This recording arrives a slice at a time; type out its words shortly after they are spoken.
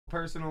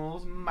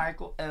Personals,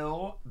 Michael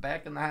L.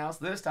 back in the house.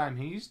 This time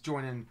he's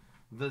joining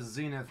the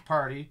Zenith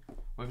party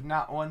with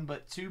not one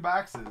but 2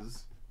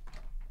 boxes.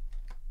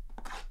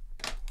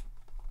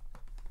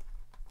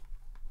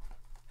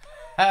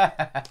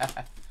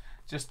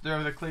 Just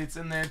throw the cleats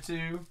in there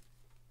too.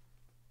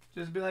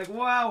 Just be like,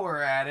 while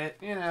we're at it,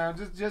 you know,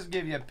 just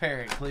give you a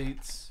pair of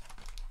cleats.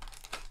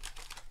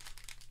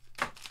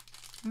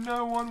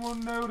 No one will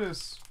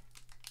notice.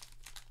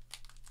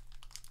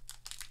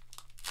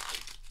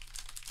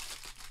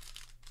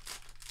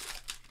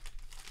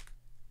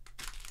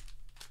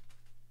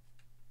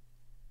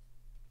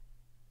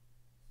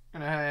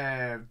 Gonna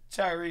have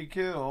Tyreek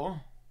Hill.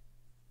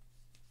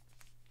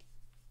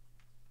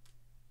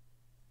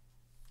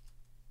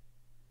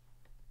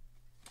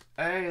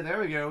 Hey, there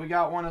we go. We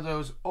got one of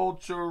those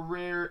ultra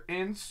rare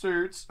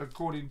inserts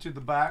according to the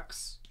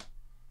box.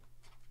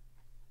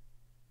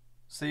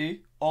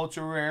 See?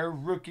 Ultra rare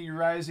rookie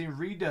rising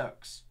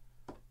redux.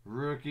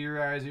 Rookie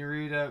rising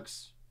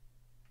redux.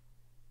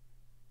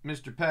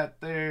 Mr.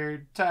 Pat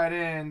there, tight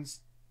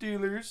ends,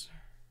 Steelers.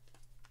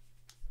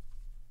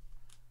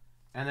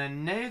 And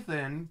then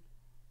Nathan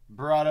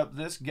brought up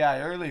this guy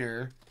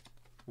earlier,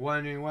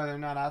 wondering whether or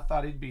not I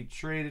thought he'd be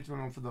traded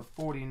for the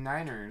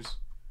 49ers.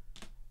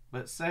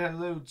 But say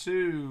hello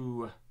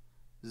to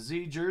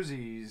Z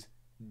Jerseys,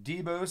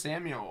 Deebo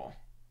Samuel,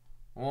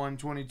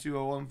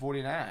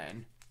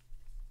 122/149.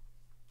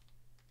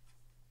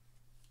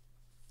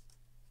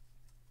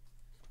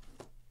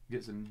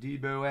 Get some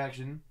Deebo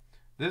action.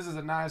 This is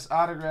a nice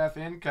autograph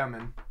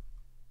incoming.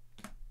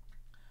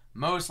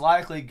 Most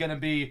likely going to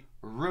be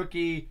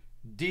Rookie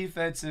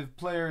Defensive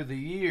Player of the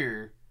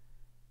Year.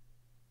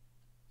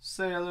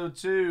 Say hello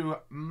to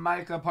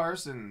Micah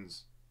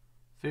Parsons.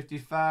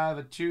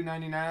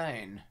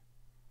 55/299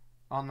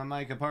 on the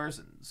Micah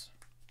Parsons.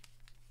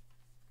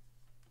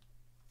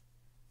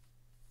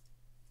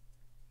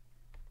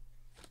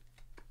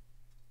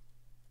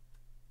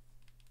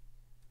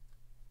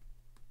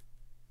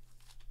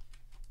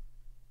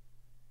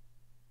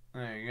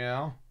 There you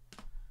go.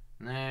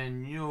 And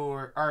then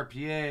your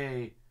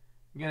RPA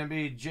going to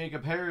be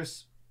Jacob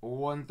Harris,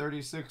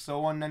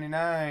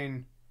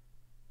 136/199.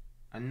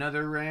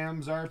 Another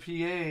Rams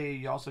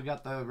RPA. You also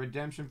got the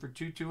redemption for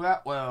Tutu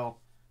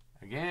Atwell.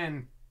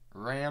 Again,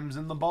 Rams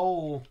in the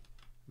bowl.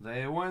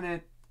 They win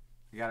it.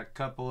 You got a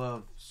couple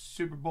of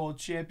Super Bowl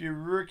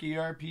champion rookie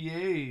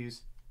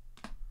RPAs.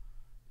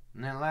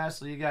 And then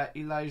lastly, you got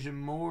Elijah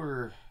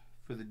Moore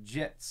for the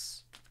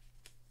Jets.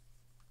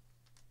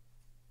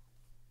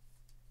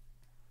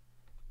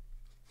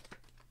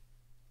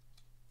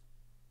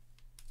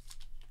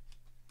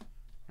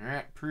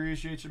 Alright,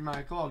 appreciate you,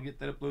 Michael. I'll get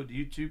that upload to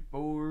YouTube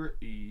for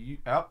you.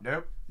 Oh,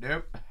 nope.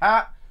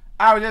 Ha!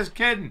 I was just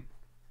kidding.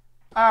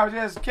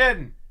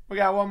 We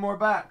got one more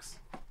box.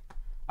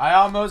 I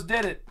almost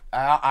did it.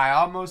 I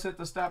almost hit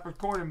the stop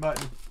recording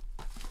button.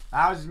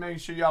 I was just making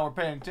sure y'all were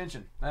paying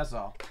attention. That's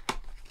all.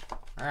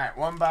 Alright,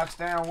 one box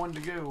down, one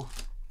to go.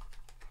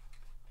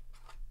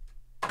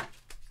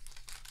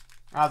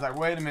 I was like,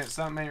 wait a minute,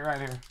 something ain't right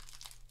here.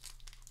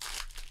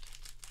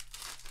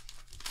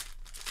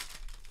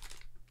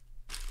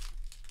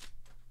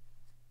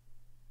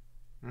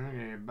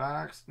 Okay,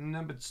 box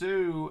number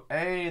 2.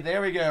 Hey,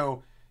 there we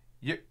go.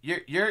 You're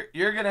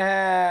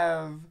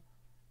gonna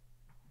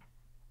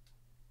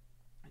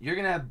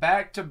have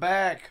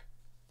back-to-back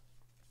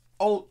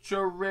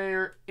ultra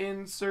rare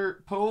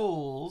insert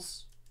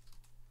pulls.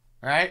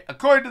 Right?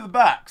 According to the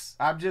box.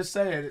 I'm just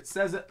saying, it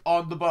says it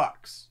on the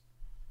box.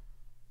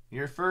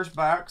 Your first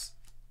box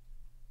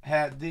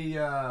had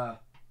the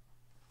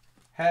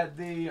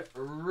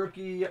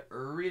rookie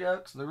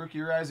redux, the rookie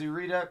rising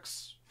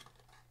redux.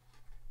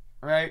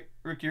 Right,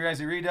 Rookie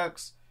Rising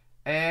Redux.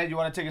 And you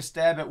want to take a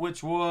stab at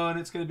which one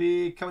it's going to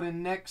be coming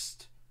in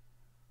next?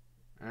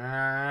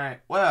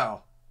 Alright,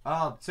 well,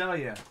 I'll tell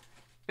you.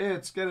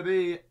 It's going to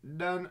be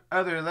none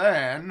other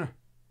than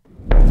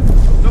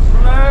the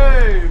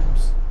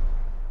Flames,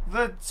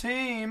 the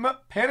Team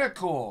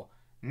Pinnacle.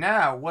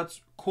 Now,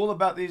 what's cool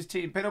about these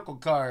Team Pinnacle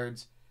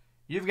cards,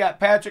 you've got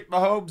Patrick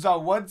Mahomes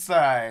on one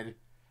side,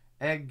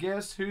 and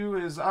guess who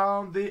is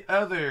on the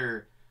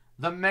other?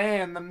 The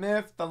man, the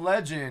myth, the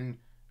legend,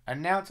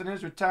 announcing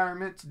his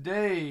retirement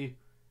today.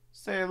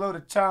 Say hello to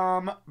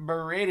Tom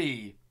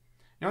Brady.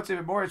 You know what's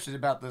even more interesting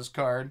about this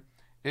card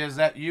is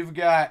that you've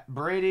got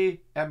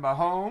Brady and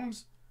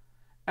Mahomes,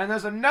 and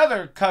there's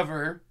another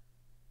cover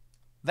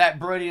that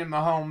Brady and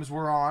Mahomes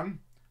were on,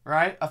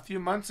 right, a few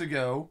months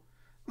ago.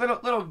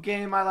 Little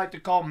game I like to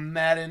call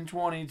Madden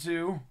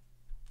 22.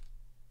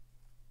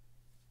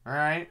 All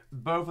right,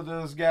 both of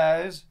those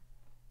guys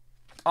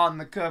on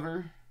the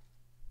cover.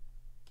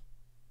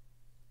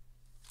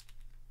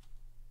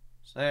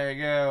 So there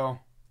you go.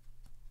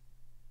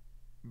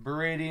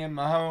 Brady and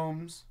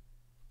Mahomes.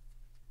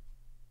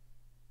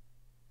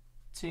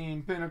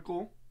 Team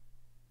Pinnacle.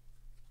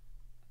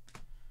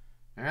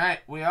 Alright,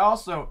 we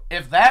also,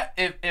 if that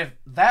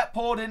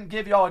poll didn't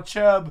give y'all a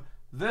chub,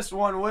 this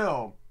one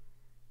will.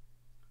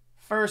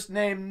 First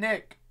name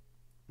Nick.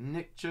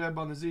 Nick Chubb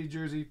on the Z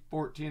jersey,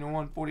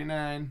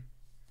 14/149.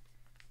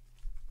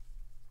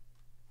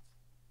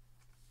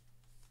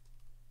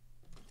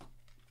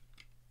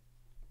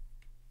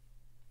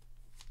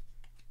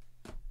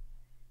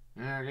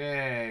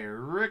 Okay,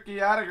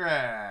 rookie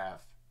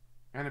autograph.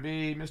 Gonna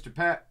be Mr.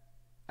 Pat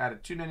out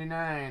of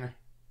 299.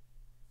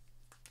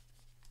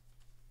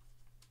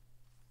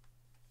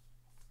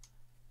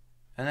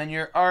 And then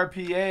your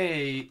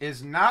RPA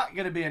is not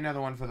going to be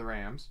another one for the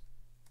Rams.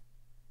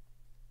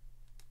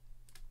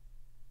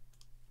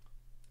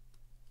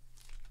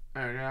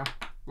 There we go.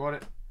 Got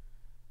it.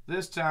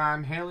 This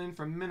time, hailing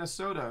from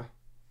Minnesota,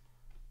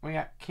 we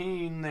got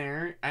Kane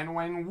there and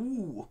Wang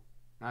Wu.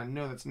 I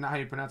know that's not how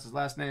you pronounce his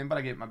last name, but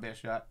I gave it my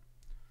best shot.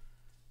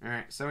 All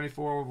right,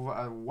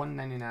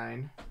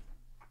 74/199.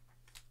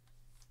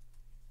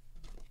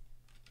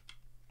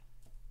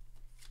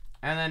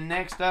 And then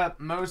next up,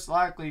 most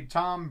likely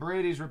Tom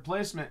Brady's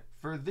replacement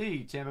for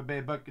the Tampa Bay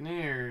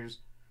Buccaneers,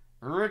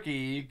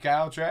 rookie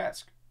Kyle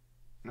Trask.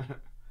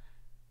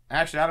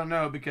 Actually, I don't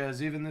know,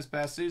 because even this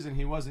past season,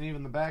 he wasn't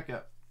even the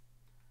backup.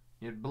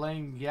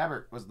 Blaine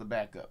Gabbert was the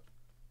backup.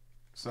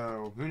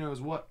 So, who knows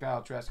what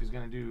Kyle Trask is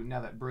going to do now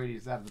that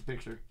Brady's out of the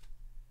picture.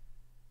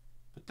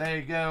 But there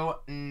you go.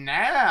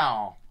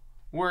 Now,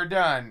 we're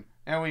done.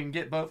 And we can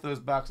get both those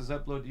boxes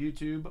uploaded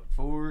to YouTube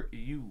for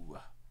you.